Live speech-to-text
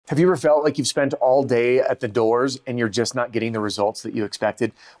Have you ever felt like you've spent all day at the doors and you're just not getting the results that you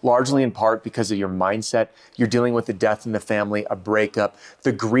expected? Largely in part because of your mindset. You're dealing with the death in the family, a breakup,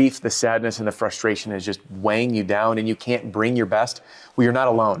 the grief, the sadness, and the frustration is just weighing you down and you can't bring your best. Well, you're not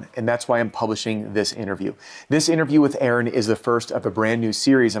alone. And that's why I'm publishing this interview. This interview with Airon is the first of a brand new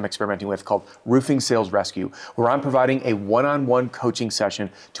series I'm experimenting with called Roofing Sales Rescue, where I'm providing a one-on-one coaching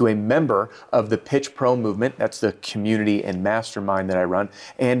session to a member of the Pitch Pro movement. That's the community and mastermind that I run.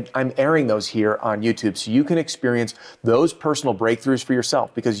 And I'm airing those here on YouTube so you can experience those personal breakthroughs for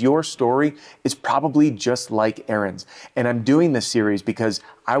yourself, because your story is probably just like Airon's. And I'm doing this series because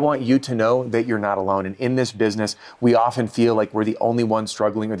I want you to know that you're not alone. And in this business, we often feel like we're the only one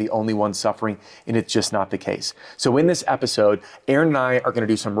struggling or the only one suffering, and it's just not the case. So in this episode, Airon and I are going to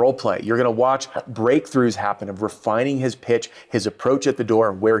do some role play. You're going to watch breakthroughs happen of refining his pitch, his approach at the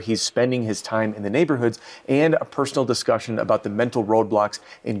door, where he's spending his time in the neighborhoods, and a personal discussion about the mental roadblocks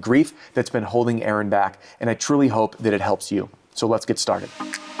and grief that's been holding Airon back. And I truly hope that it helps you. So let's get started.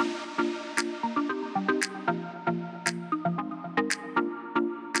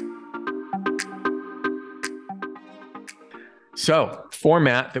 So,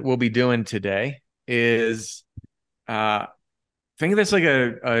 format that we'll be doing today is think of this like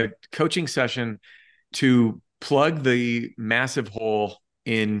a coaching session to plug the massive hole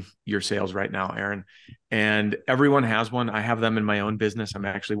in your sales right now, Airon. And everyone has one. I have them in my own business. I'm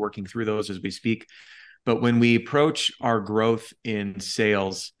actually working through those as we speak. But when we approach our growth in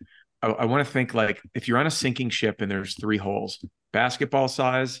sales, I want to think like if you're on a sinking ship and there's three holes: basketball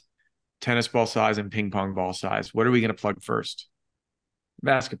size, tennis ball size, and ping pong ball size. What are we going to plug first?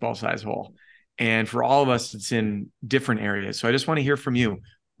 Basketball size hole. And for all of us, it's in different areas. So I just want to hear from you.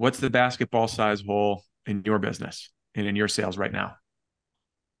 What's the basketball size hole in your business and in your sales right now?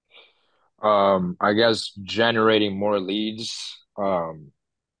 I guess generating more leads.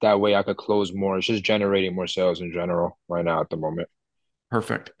 That way I could close more. It's just generating more sales in general right now at the moment.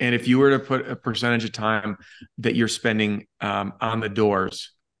 Perfect. And if you were to put a percentage of time that you're spending on the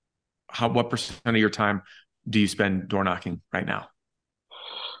doors, what percent of your time do you spend door knocking right now?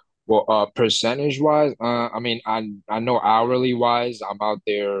 Well, percentage wise, I mean, I know hourly wise, I'm out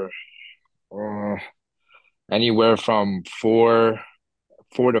there uh, anywhere from four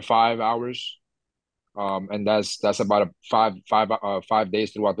to 5 hours. And that's about 5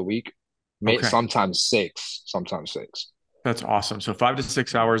 days throughout the week. Okay. Sometimes six. That's awesome. So 5 to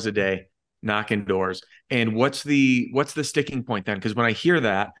 6 hours a day, knocking doors. And what's the sticking point then? Because when I hear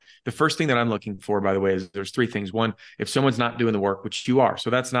that, the first thing that I'm looking for, by the way, is there's three things. One, if someone's not doing the work, which you are, so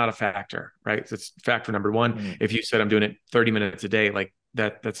that's not a factor, right? That's factor number one. Mm. If you said I'm doing it 30 minutes a day, like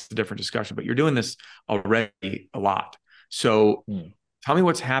that's a different discussion. But you're doing this already a lot. So Mm. tell me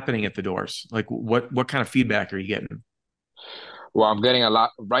what's happening at the doors. Like what kind of feedback are you getting? Well, I'm getting a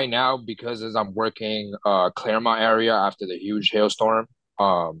lot right now because as I'm working Claremont area after the huge hailstorm.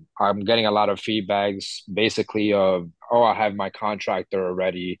 I'm getting a lot of feedbacks basically of, oh, I have my contractor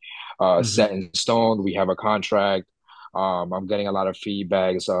already Mhm. set in stone. We have a contract. I'm getting a lot of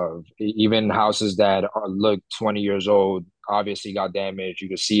feedbacks of even houses that look 20 years old, obviously got damaged. You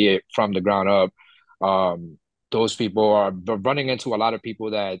can see it from the ground up. Those people are running into a lot of people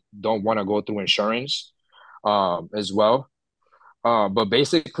that don't want to go through insurance as well. But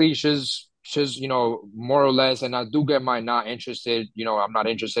basically, she's more or less, and I do get my not interested. I'm not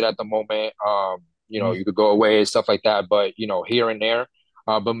interested at the moment. You could go away, stuff like that. But here and there.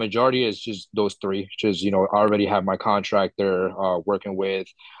 But majority is just those three. Just I already have my contractor working with,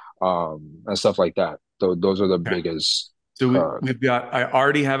 and stuff like that. Those are the Okay. biggest. So Uh, I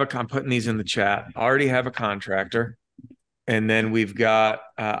already have I'm putting these in the chat. I already have a contractor. And then we've got,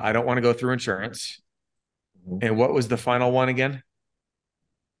 I don't want to go through insurance. And what was the final one again?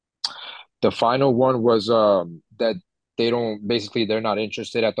 the final one was that they're not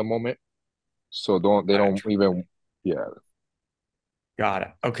interested at the moment, so they Not don't interested. even yeah. Got it.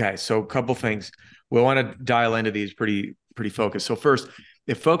 Okay. So a couple things. We want to dial into these pretty focused. So first,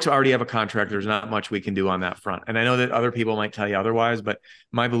 if folks already have a contract, there's not much we can do on that front. And I know that other people might tell you otherwise, but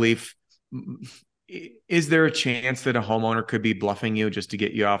my belief, is there a chance that a homeowner could be bluffing you just to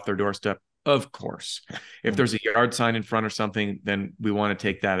get you off their doorstep? Of course. If there's a yard sign in front or something, then we want to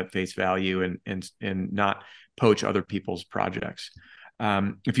take that at face value and not poach other people's projects.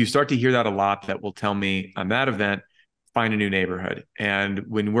 If you start to hear that a lot, that will tell me on that event, find a new neighborhood. And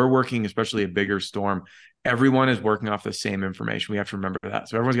when we're working, especially a bigger storm, everyone is working off the same information. We have to remember that.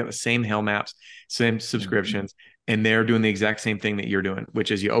 So everyone's got the same hail maps, same subscriptions. And they're doing the exact same thing that you're doing,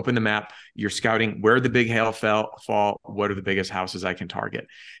 which is you open the map, you're scouting where the big hail fall, what are the biggest houses I can target.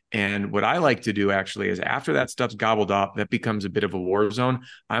 And what I like to do actually is after that stuff's gobbled up, that becomes a bit of a war zone.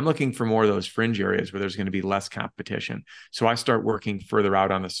 I'm looking for more of those fringe areas where there's going to be less competition. So I start working further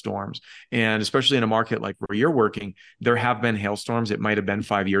out on the storms. And especially in a market like where you're working, there have been hailstorms. It might have been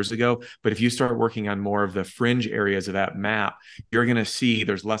 5 years ago, but if you start working on more of the fringe areas of that map, you're going to see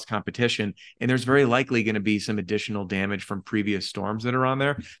there's less competition. And there's very likely going to be some additional damage from previous storms that are on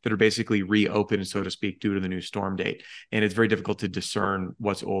there that are basically reopened, so to speak, due to the new storm date. And it's very difficult to discern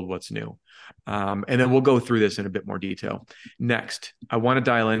what's old, what's new. And then we'll go through this in a bit more detail. Next, I want to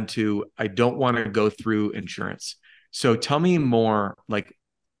dial into, I don't want to go through insurance. So tell me more, like,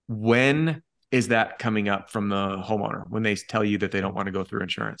 when is that coming up from the homeowner when they tell you that they don't want to go through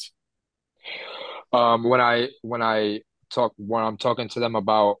insurance? When I'm talking to them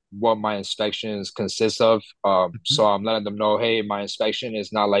about what my inspections consist of, Mhm. so I'm letting them know, hey, my inspection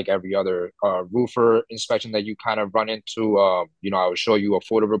is not like every other roofer inspection that you kind of run into. I will show you a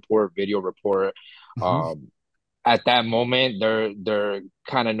photo report, video report. Mhm. Um, at that moment, they're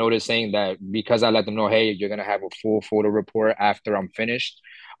kind of noticing that because I let them know, hey, you're gonna have a full photo report after I'm finished,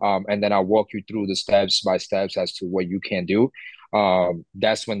 and then I'll walk you through the steps by steps as to what you can do.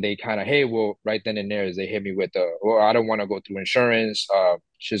 That's when they kind of, hey, well, right then and there, is they hit me with the, well, I don't want to go through insurance.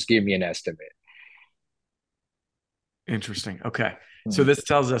 Just give me an estimate. Interesting. Okay. So Mhm. this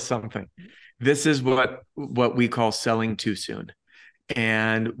tells us something. This is what we call selling too soon.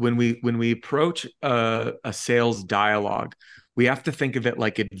 And when we approach a sales dialogue, we have to think of it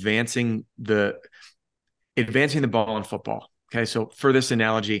like advancing the ball in football. Okay, so for this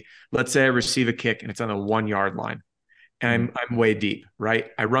analogy, let's say I receive a kick and it's on the 1 yard line, and Mhm. I'm way deep,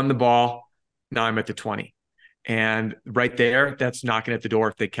 right? I run the ball, now I'm at the 20, and right there, that's knocking at the door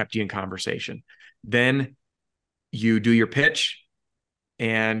if they kept you in conversation. Then you do your pitch,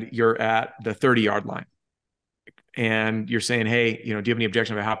 and you're at the 30-yard line, and you're saying, hey, do you have any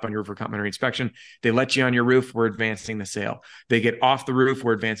objection if I hop on your roof for complimentary inspection? They let you on your roof, we're advancing the sale. They get off the roof,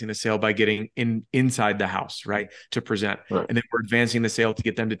 we're advancing the sale by getting inside the house, right, to present. Right. And then we're advancing the sale to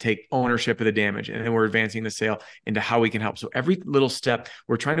get them to take ownership of the damage. And then we're advancing the sale into how we can help. So every little step,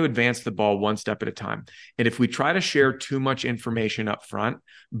 we're trying to advance the ball one step at a time. And if we try to share too much information up front,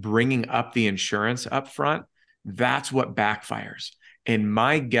 bringing up the insurance up front, that's what backfires. And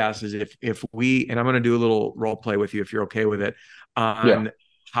my guess is if we, and I'm going to do a little role play with you if you're okay with it, Yeah.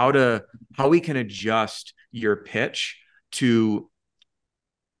 on how we can adjust your pitch to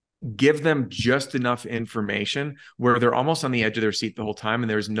give them just enough information where they're almost on the edge of their seat the whole time and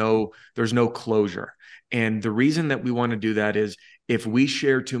there's no closure. And the reason that we want to do that is if we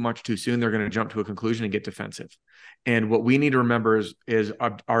share too much too soon, they're going to jump to a conclusion and get defensive. And what we need to remember is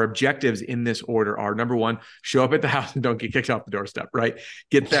our objectives in this order are: number one, show up at the house and don't get kicked off the doorstep, right?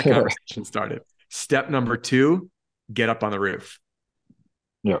 Get that conversation started. Step number two, get up on the roof.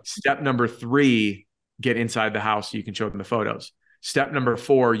 Yeah. Step number three, get inside the house so you can show them the photos. Step number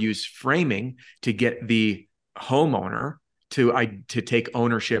four, use framing to get the homeowner to take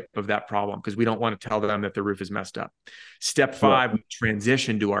ownership of that problem, because we don't want to tell them that the roof is messed up. Step Right. five,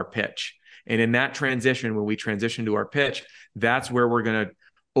 transition to our pitch. And in that transition, when we transition to our pitch, that's where we're going to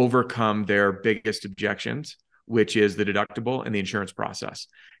overcome their biggest objections, which is the deductible and the insurance process.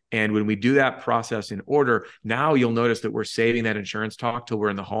 And when we do that process in order, now you'll notice that we're saving that insurance talk till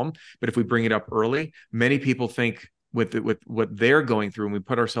we're in the home. But if we bring it up early, many people think with what they're going through, and we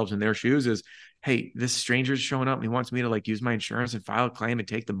put ourselves in their shoes, is, hey, this stranger's showing up and he wants me to like use my insurance and file a claim and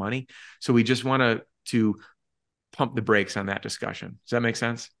take the money. So we just want to pump the brakes on that discussion. Does that make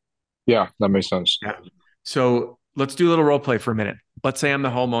sense? Yeah, that makes sense. Yeah. So let's do a little role play for a minute. Let's say I'm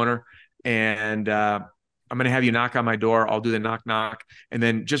the homeowner, and I'm going to have you knock on my door. I'll do the knock knock, and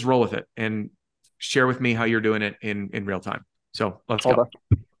then just roll with it and share with me how you're doing it in real time. So let's go.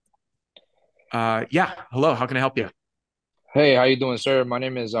 Okay. Yeah. Hello. How can I help you? Hey, how you doing, sir? My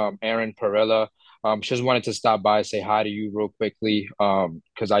name is Aaron Perella. Just wanted to stop by, say hi to you real quickly.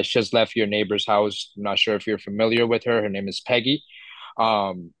 Because I just left your neighbor's house. I'm not sure if you're familiar with her. Her name is Peggy.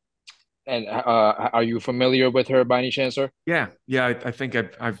 Um, and are you familiar with her by any chance, sir? Yeah. Yeah. I think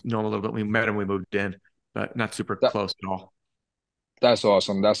I've known a little bit. We met and we moved in, but not super That, close at all. that's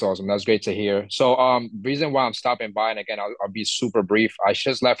awesome. That's awesome. That's great to hear. So, reason why I'm stopping by, and again, I'll be super brief. I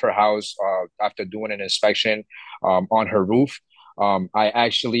just left her house after doing an inspection on her roof. I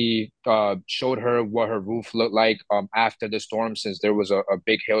actually showed her what her roof looked like after the storm, since there was a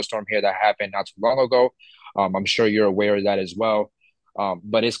big hailstorm here that happened not too long ago. I'm sure you're aware of that as well.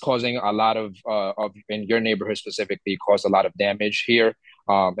 But it's causing a lot of in your neighborhood specifically, caused a lot of damage here.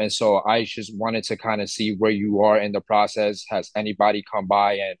 And so I just wanted to kind of see where you are in the process. Has anybody come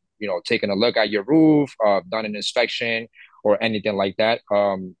by and, taken a look at your roof, done an inspection or anything like that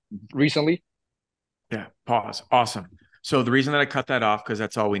recently? Yeah, pause. Awesome. So the reason that I cut that off, because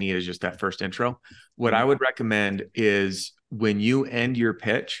that's all we need is just that first intro. What I Mhm. would recommend is when you end your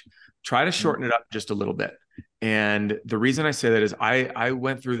pitch, try to Mhm. shorten it up just a little bit. And the reason I say that is I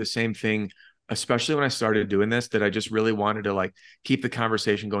went through the same thing, especially when I started doing this, that I just really wanted to like keep the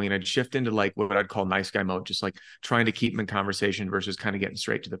conversation going. And I'd shift into like what I'd call nice guy mode, just like trying to keep them in conversation versus kind of getting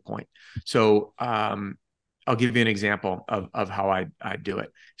straight to the point. So I'll give you an example of how I do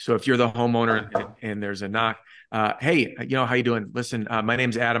it. So if you're the homeowner and there's a knock, hey, how you doing? Listen, my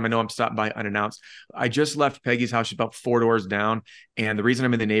name's Adam. I know I'm stopping by unannounced. I just left Peggy's house. She's about 4 doors down. And the reason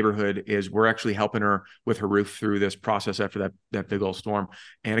I'm in the neighborhood is we're actually helping her with her roof through this process after that big old storm.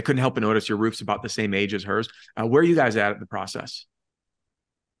 And I couldn't help but notice your roof's about the same age as hers. Where are you guys at the process?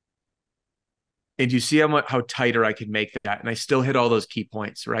 And you see how tighter I could make that. And I still hit all those key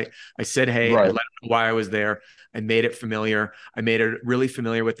points, right? I said, hey, I let Right. them know why I was there. I made it familiar. I made it really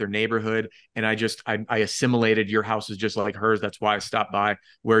familiar with their neighborhood. And I assimilated your house is just like hers. That's why I stopped by.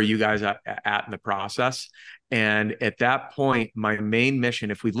 Where are you guys at in the process? And at that point, my main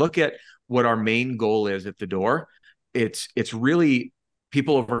mission, if we look at what our main goal is at the door, it's really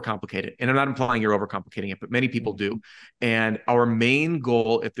people overcomplicate it. And I'm not implying you're overcomplicating it, but many people do. And our main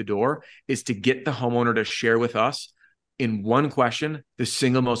goal at the door is to get the homeowner to share with us in one question the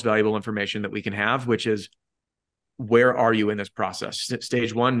single most valuable information that we can have, which is where are you in this process?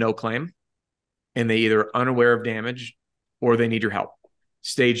 Stage one, no claim, and they either unaware of damage or they need your help.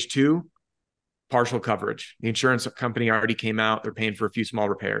 Stage two, partial coverage. The insurance company already came out. They're paying for a few small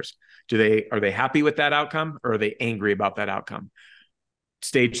repairs. Are they happy with that outcome or are they angry about that outcome?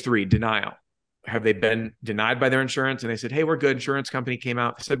 Stage three, denial. Have they been denied by their insurance? And they said, hey, we're good. Insurance company came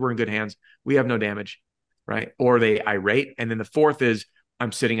out. They said, we're in good hands. We have no damage, right? Or they irate. And then the fourth is,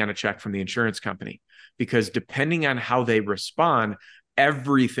 I'm sitting on a check from the insurance company. Because depending on how they respond,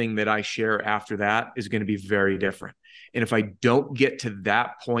 everything that I share after that is going to be very different. And if I don't get to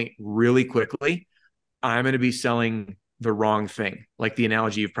that point really quickly, I'm going to be selling the wrong thing. Like the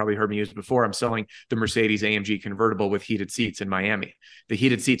analogy you've probably heard me use before, I'm selling the Mercedes AMG convertible with heated seats in Miami. The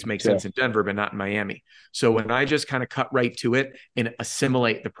heated seats make Yeah. sense in Denver, but not in Miami. So when I just kind of cut right to it and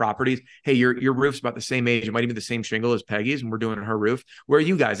assimilate the properties, hey, your roof's about the same age. It might even be the same shingle as Peggy's, and we're doing her roof. Where are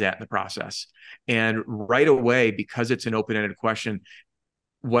you guys at in the process? And right away, because it's an open-ended question,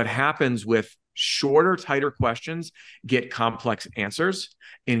 what happens with shorter, tighter questions get complex answers,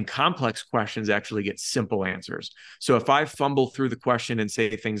 and complex questions actually get simple answers. So if I fumble through the question and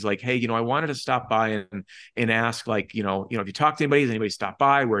say things like, hey, I wanted to stop by and ask, like, if you talk to anybody, has anybody stopped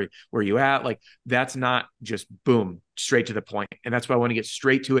by? Where are you at? Like, that's not just boom, straight to the point. And that's why I want to get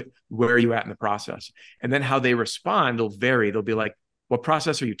straight to it. Where are you at in the process? And then how they respond will vary. They'll be like, what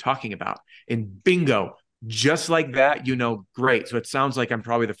process are you talking about? And bingo, just like that, great. So it sounds like I'm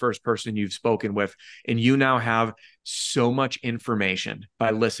probably the first person you've spoken with, and you now have so much information by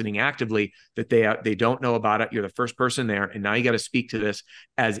listening actively that they don't know about it. You're the first person there, and now you got to speak to this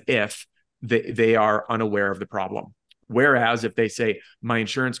as if they are unaware of the problem. Whereas if they say my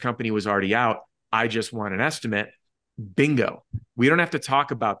insurance company was already out, I just want an estimate. Bingo. We don't have to talk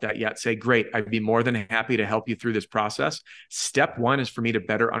about that yet. Say, great, I'd be more than happy to help you through this process. Step one is for me to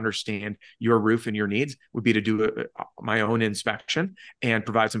better understand your roof and your needs, would be to do my own inspection and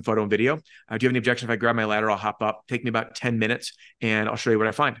provide some photo and video. Do you have any objection if I grab my ladder? I'll hop up, take me about 10 minutes, and I'll show you what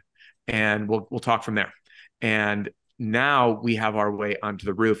I find. And we'll talk from there. And now we have our way onto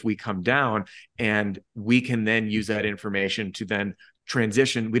the roof. We come down and we can then use that information to then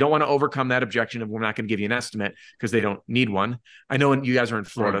transition. We don't want to overcome that objection of we're not going to give you an estimate because they don't need one. I know you guys are in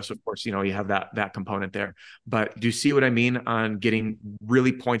Florida, Right. so of course, you have that component there. But do you see what I mean on getting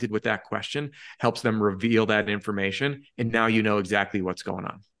really pointed with that question? Helps them reveal that information, and now you know exactly what's going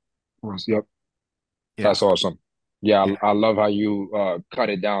on. Yep. Yeah. That's awesome. Yeah, Yeah. I love how you cut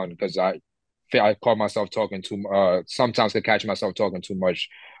it down because I feel I call myself talking too sometimes I catch myself talking too much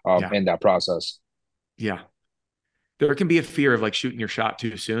Yeah. in that process. Yeah. There can be a fear of like shooting your shot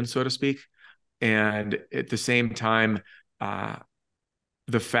too soon, so to speak. And at the same time, uh,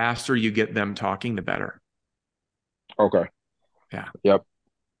 the faster you get them talking, the better. Okay. Yeah. Yep.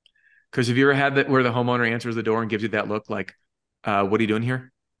 Because have you ever had that where the homeowner answers the door and gives you that look like, what are you doing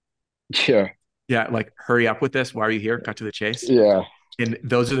here? Yeah. Yeah, like hurry up with this. Why are you here? Cut to the chase. Yeah. And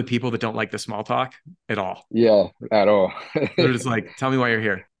those are the people that don't like the small talk at all. Yeah. At all. They're just like, tell me why you're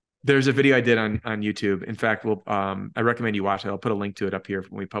here. There's a video I did on YouTube. In fact, I recommend you watch it. I'll put a link to it up here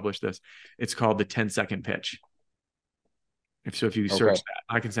when we publish this. It's called the 10-second pitch. If you search Okay. that,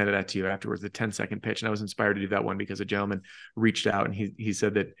 I can send that to you afterwards, the 10-second pitch. And I was inspired to do that one because a gentleman reached out and he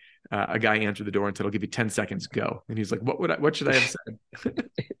said that a guy answered the door and said, I'll give you 10 seconds, go. And he's like, what should I have said?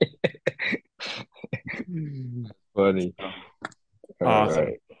 Funny. All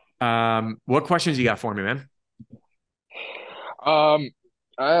Awesome. right. What questions you got for me, man? Um,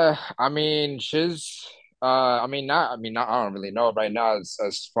 I mean, she's, not, I don't really know right now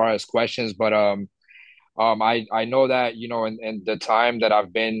as far as questions, but I know that, in the time that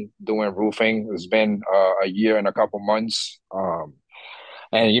I've been doing roofing, it's been a year and a couple months.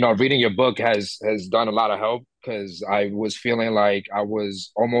 And reading your book has done a lot of help because I was feeling like I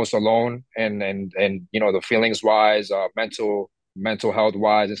was almost alone, and the feelings wise, mental health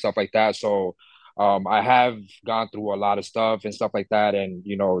wise, and stuff like that. So, I have gone through a lot of stuff and stuff like that, and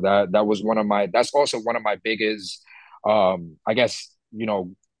that was that's also one of my biggest, I guess,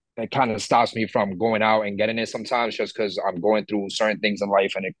 it kind of stops me from going out and getting it sometimes just because I'm going through certain things in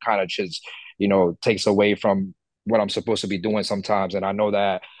life, and it kind of just takes away from what I'm supposed to be doing sometimes. And I know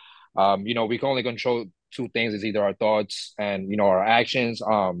that, we can only control two things: is either our thoughts and our actions.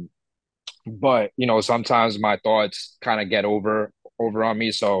 But sometimes my thoughts kind of get over on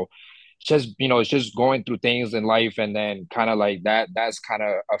me. So it's just going through things in life, and then kind of like that's kind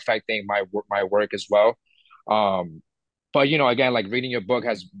of affecting my work as well. Um, but again, like reading your book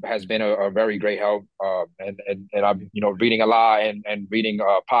has been a very great help. And I'm reading a lot and reading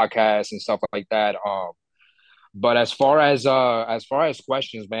podcasts and stuff like that. But as far as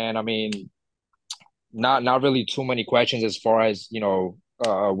questions, man, I mean, not really too many questions as far as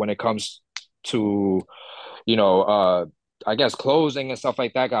when it comes to you know uh I guess closing and stuff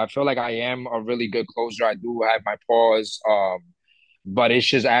like that. I feel like I am a really good closer. I do have my pause, but it's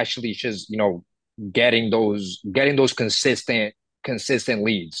just actually just getting those consistent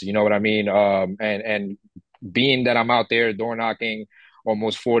leads. You know what I mean? And being that I'm out there door knocking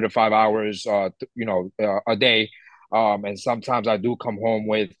almost 4 to 5 hours, a day, and sometimes I do come home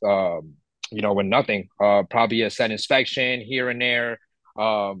with nothing, probably a set inspection here and there.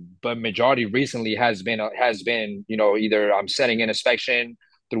 But majority recently has been either I'm setting an inspection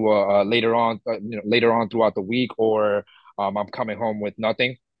through later on throughout the week, or I'm coming home with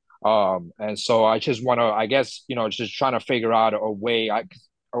nothing. And so I just want to, I guess, just trying to figure out a way,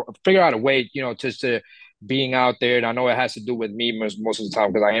 just to being out there. And I know it has to do with me most of the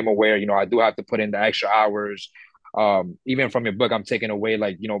time because I am aware, I do have to put in the extra hours. Even from your book, I'm taking away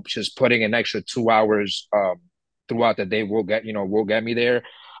like, just putting an extra 2 hours throughout the day will get me there.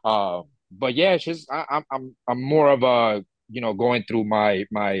 But yeah, it's just I'm more of a going through my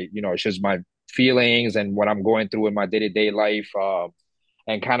it's just my feelings and what I'm going through in my day-to-day life.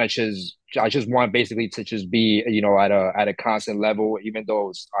 And kind of just I just want basically to just be at a constant level, even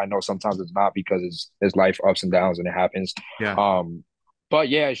though I know sometimes it's not because it's life ups and downs and it happens. Yeah. Um, but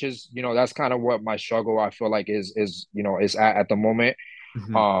yeah, it's just that's kind of what my struggle I feel like is at the moment.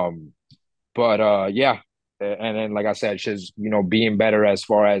 Mhm. Um, but yeah, and then like I said, it's just being better as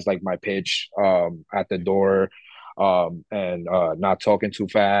far as like my pitch at the door, and not talking too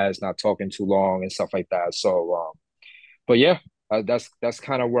fast, not talking too long, and stuff like that. So but yeah, that's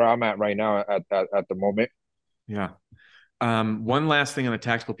kind of where I'm at right now at the moment. Yeah. One last thing on the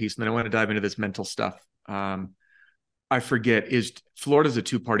tactical piece, and then I want to dive into this mental stuff. I forget, is Florida's a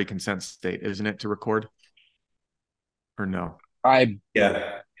two-party consent state, isn't it, to record or no? I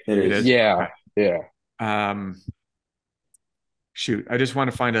Yeah, it It is. is? Yeah, Okay. yeah. Um, shoot, I just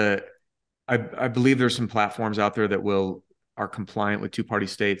want to find I believe there's some platforms out there that are compliant with two-party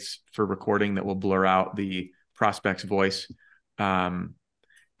states for recording that will blur out the prospect's voice. Um,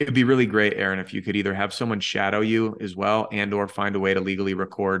 It'd be really great, Airon, if you could either have someone shadow you as well and or find a way to legally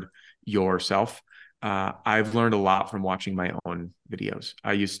record yourself. I've learned a lot from watching my own videos.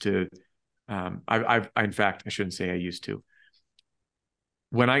 I used to, in fact, I shouldn't say I used to.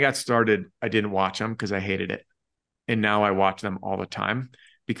 When I got started, I didn't watch them because I hated it. And now I watch them all the time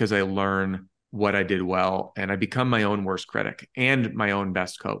because I learn what I did well and I become my own worst critic and my own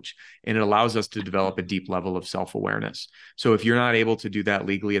best coach. And it allows us to develop a deep level of self-awareness. So if you're not able to do that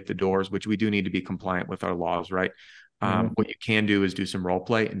legally at the doors, which we do need to be compliant with our laws, right? Mhm. What you can do is do some role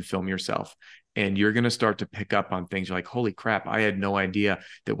play and film yourself. And you're going to start to pick up on things like, holy crap, I had no idea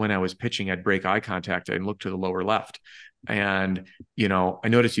that when I was pitching, I'd break eye contact and look to the lower left. And, I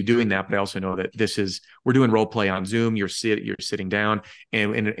noticed you doing that, but I also know that we're doing role play on Zoom. You're sitting down,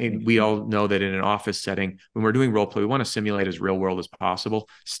 and we all know that in an office setting, when we're doing role play, we want to simulate as real world as possible,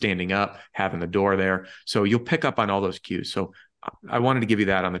 standing up, having the door there. So you'll pick up on all those cues. So I wanted to give you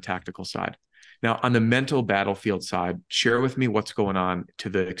that on the tactical side. Now, on the mental battlefield side, share with me what's going on to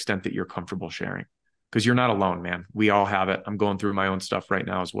the extent that you're comfortable sharing. because you're not alone, man. We all have it. I'm going through my own stuff right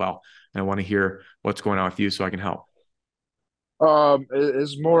now as well. And I want to hear what's going on with you so I can help.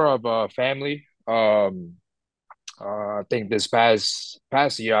 It's more of a family. I think this past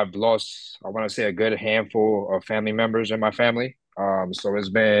year I've lost, I want to say, a good handful of family members in my family. So it's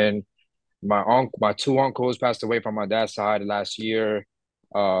been my two uncles passed away from my dad's side last year,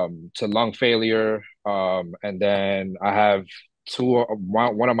 to lung failure. And then I have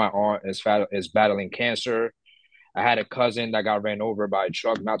one of my aunt is battling cancer. I had a cousin that got ran over by a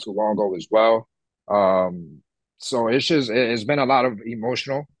truck not too long ago as well. Um, so it's been a lot of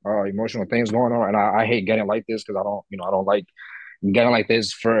emotional things going on, and I hate getting like this because I don't like getting like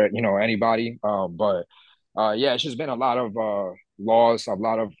this for anybody. But yeah, it's just been a lot of loss, a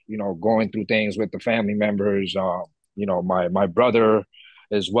lot of going through things with the family members. My brother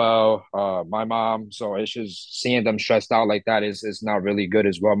as well, my mom. So it's just seeing them stressed out like that is not really good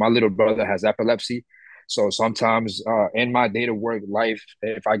as well. My little brother has epilepsy. So sometimes in my day to work life,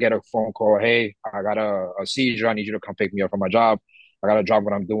 if I get a phone call, hey, I got a seizure, I need you to come pick me up from my job. I got to drop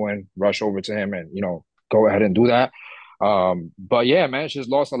what I'm doing, rush over to him, and go ahead and do that. But yeah, man, she's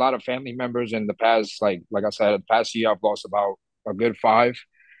lost a lot of family members in the past. Like I said, the past year I've lost about a good five.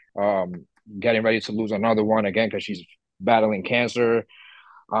 Um, Getting ready to lose another one again because she's battling cancer.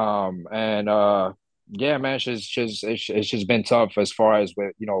 And Yeah, man, it's just been tough as far as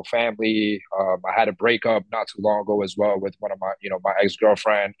with family. I had a breakup not too long ago as well with one of my my ex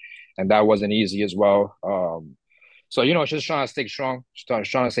girlfriend, and that wasn't easy as well. So just trying to stay strong, trying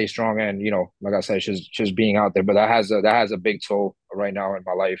to stay strong, and like I said, just being out there. But that has a big toll right now in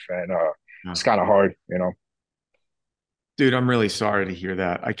my life, and Yeah. it's kind of hard. Dude, I'm really sorry to hear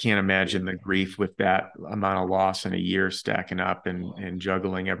that. I can't imagine the grief with that amount of loss in a year stacking up and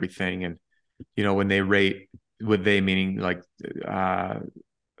juggling everything. And, when they rate, would they meaning like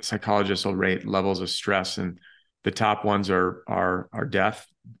psychologists will rate levels of stress, and the top ones are death,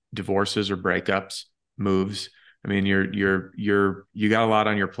 divorces or breakups, moves. I mean, you got a lot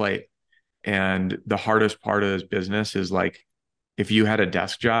on your plate. And the hardest part of this business is like, if you had a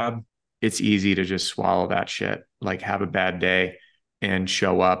desk job, it's easy to just swallow that shit, like have a bad day and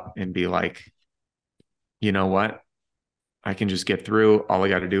show up and be like, you know what? I can just get through. All I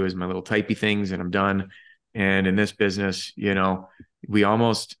got to do is my little typey things and I'm done. And in this business,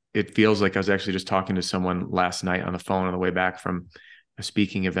 it feels like I was actually just talking to someone last night on the phone on the way back from a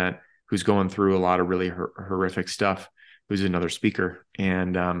speaking event who's going through a lot of really horrific stuff, who's another speaker.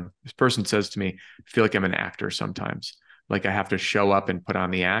 And this person says to me, I feel like I'm an actor sometimes. Like I have to show up and put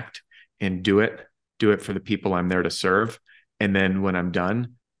on the act and do it for the people I'm there to serve. And then when I'm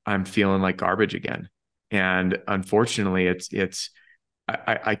done, I'm feeling like garbage again. And unfortunately,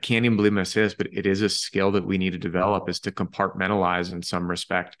 I can't even believe I'm going to say this, but it is a skill that we need to develop, is to compartmentalize in some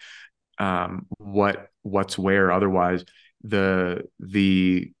respect what's where. Otherwise, the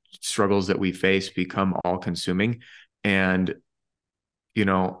struggles that we face become all consuming. And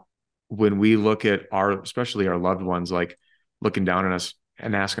when we look at especially our loved ones, like looking down on us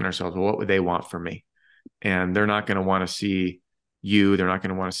and asking ourselves, well, what would they want from me? And they're not going to want to see you. They're not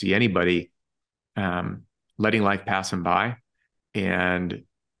going to want to see anybody letting life pass them by and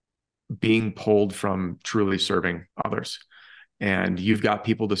being pulled from truly serving others. And you've got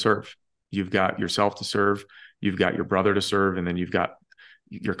people to serve. You've got yourself to serve. You've got your brother to serve. And then you've got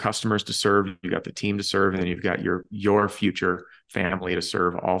your customers to serve. You've got the team to serve. And then you've got your future family to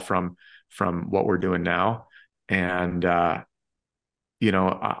serve, all from what we're doing now. And, I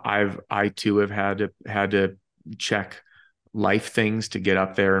too have had to check life things to get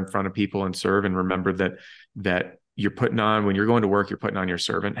up there in front of people and serve, and remember that when you're going to work, you're putting on your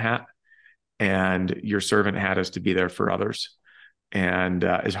servant hat, and your servant hat is to be there for others. And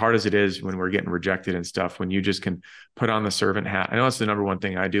as hard as it is when we're getting rejected and stuff, when you just can put on the servant hat, I know that's the number one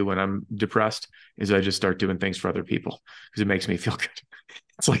thing I do when I'm depressed, is I just start doing things for other people because it makes me feel good.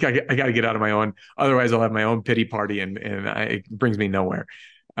 It's like I got to get out of my own. Otherwise, I'll have my own pity party, and it brings me nowhere.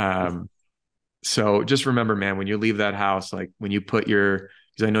 So just remember, man, when you leave that house, like when you put because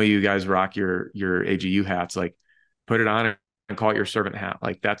I know you guys rock your AGU hats, like put it on and call it your servant hat.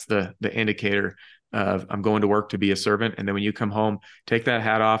 Like that's the indicator of I'm going to work to be a servant. And then when you come home, take that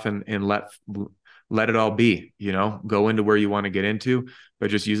hat off and let it all be, go into where you want to get into, but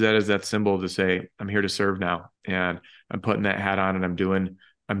just use that as that symbol to say, I'm here to serve now. And I'm putting that hat on and I'm doing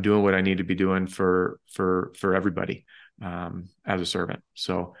what I need to be doing for everybody, as a servant.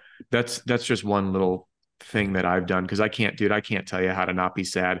 So that's just one little thing that I've done. Cause I can't tell you how to not be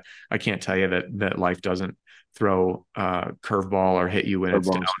sad. I can't tell you that life doesn't throw a curveball or hit you when it's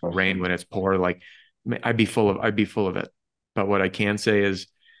down, rain when it's pour. Like I'd be full of it. But what I can say is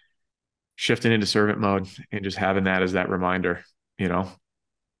shifting into servant mode and just having that as that reminder, you know?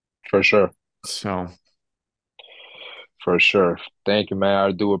 For sure. So For sure. Thank you, man.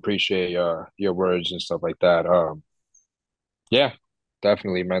 I do appreciate your words and stuff like that. Yeah,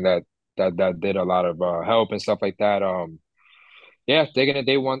 definitely, man. That did a lot of help and stuff like that. Yeah, taking it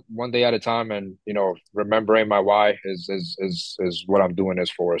day one day at a time, and remembering my why is what I'm doing this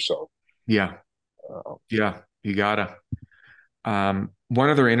for. So, yeah, uh, yeah, you gotta. One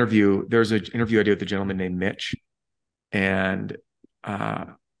other interview, there's an interview I did with a gentleman named Mitch, and uh,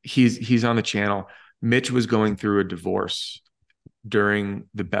 he's on the channel. Mitch was going through a divorce during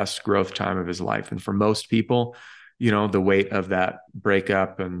the best growth time of his life. And for most people, the weight of that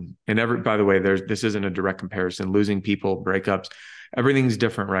breakup by the way, this isn't a direct comparison, losing people, breakups, everything's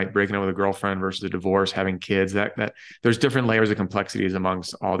different, right? Breaking up with a girlfriend versus a divorce, having kids, that there's different layers of complexities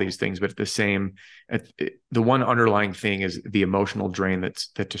amongst all these things, but the one underlying thing is the emotional drain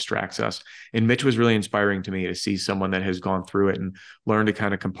that distracts us. And Mitch was really inspiring to me to see someone that has gone through it and learned to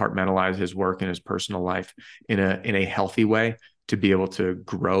kind of compartmentalize his work and his personal life in a healthy way, to be able to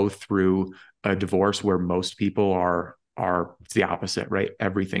grow through a divorce where most people are it's the opposite, right?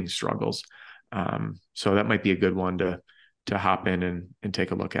 Everything struggles. So that might be a good one to hop in and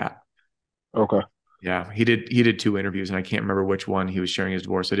take a look at. okay. Yeah, he did two interviews, and I can't remember which one he was sharing his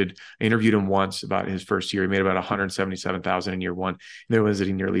divorce. I interviewed him once about his first year. He made about 177,000 in year one. And there was that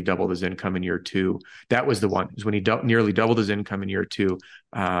he nearly doubled his income in year two. That was the one. It was when he nearly doubled his income in year two,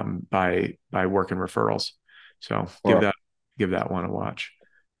 by working referrals. So Wow. give that one a watch.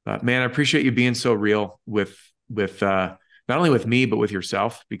 But man, I appreciate you being so real with not only with me but with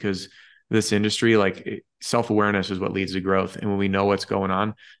yourself, because this industry, like, self-awareness is what leads to growth. And when we know what's going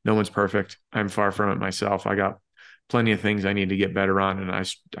on, no one's perfect. I'm far from it myself. I got plenty of things I need to get better on. And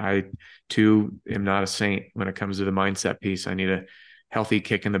I too am not a saint when it comes to the mindset piece. I need a healthy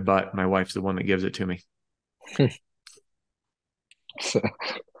kick in the butt. My wife's the one that gives it to me.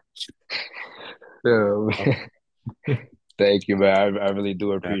 Yeah. Thank you, man. I really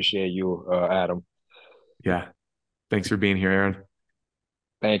do appreciate you, Adam. Yeah. Thanks for being here, Airon.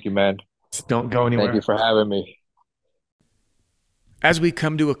 Thank you, man. Don't go Thank you anywhere. for having me. As we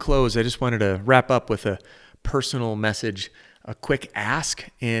come to a close, I just wanted to wrap up with a personal message, a quick ask,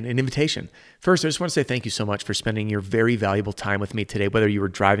 and an invitation. First, I just want to say thank you so much for spending your very valuable time with me today, whether you were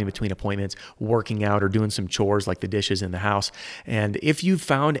driving between appointments, working out, or doing some chores like the dishes in the house. And if you've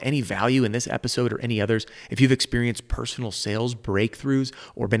found any value in this episode or any others, if you've experienced personal sales breakthroughs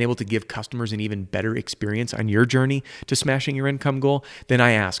or been able to give customers an even better experience on your journey to smashing your income goal, then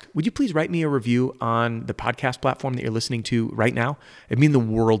I ask, would you please write me a review on the podcast platform that you're listening to right now? It'd mean the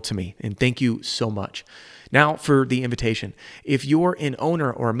world to me. And thank you so much. Now for the invitation. If you're an owner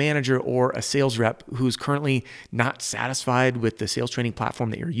or a manager or a sales rep who's currently not satisfied with the sales training platform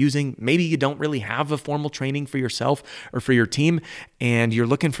that you're using, maybe you don't really have a formal training for yourself or for your team, and you're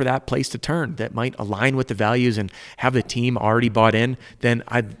looking for that place to turn that might align with the values and have the team already bought in, then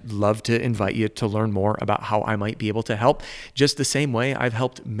I'd love to invite you to learn more about how I might be able to help. Just the same way I've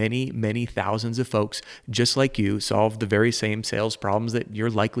helped many, many thousands of folks just like you solve the very same sales problems that you're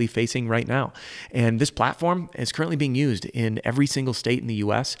likely facing right now. And this platform is currently being used in every single state in the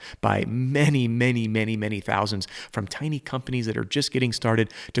US by many, many, many, many thousands, from tiny companies that are just getting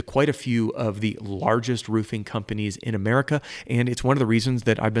started to quite a few of the largest roofing companies in America. And it's one of the reasons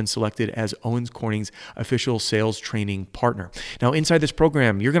that I've been selected as Owens Corning's official sales training partner. Now, inside this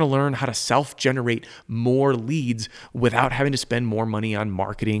program, you're going to learn how to self-generate more leads without having to spend more money on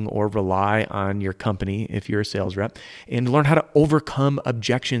marketing or rely on your company if you're a sales rep, and learn how to overcome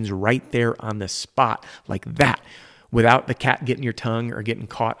objections right there on the spot, like that, without the cat getting your tongue or getting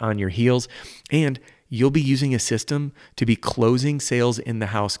caught on your heels. And you'll be using a system to be closing sales in the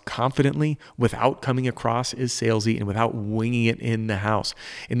house confidently without coming across as salesy and without winging it in the house.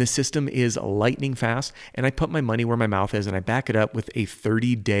 And the system is lightning fast, and I put my money where my mouth is, and I back it up with a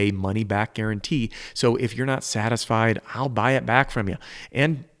 30-day money-back guarantee. So if you're not satisfied, I'll buy it back from you.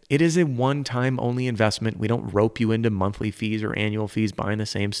 And it is a one-time only investment. We don't rope you into monthly fees or annual fees buying the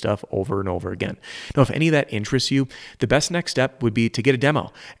same stuff over and over again. Now, if any of that interests you, the best next step would be to get a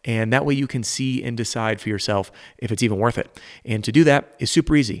demo. And that way you can see and decide for yourself if it's even worth it. And to do that is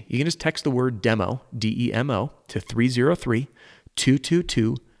super easy. You can just text the word demo, DEMO, to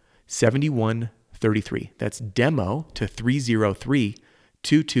 303-222-7133. That's demo to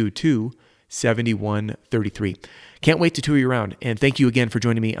 303-222-7133. Can't wait to tour you around. And thank you again for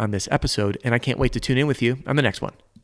joining me on this episode. And I can't wait to tune in with you on the next one.